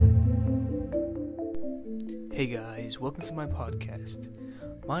Hey guys, welcome to my podcast.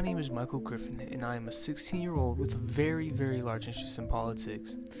 My name is Michael Griffin, and I am a 16-year-old with a very, very large interest in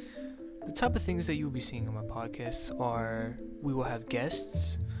politics. The type of things that you will be seeing on my podcast are we will have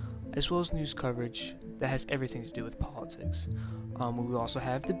guests, as well as news coverage that has everything to do with politics. We will also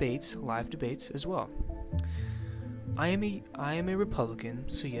have debates, live debates as well. I am a Republican,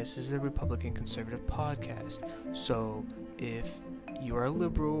 so yes, this is a Republican conservative podcast. So if you are a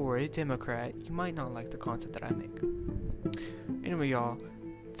liberal or a Democrat, you might not like the content that I make. Anyway, y'all,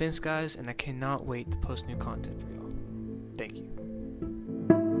 thanks guys, and I cannot wait to post new content for y'all. Thank you.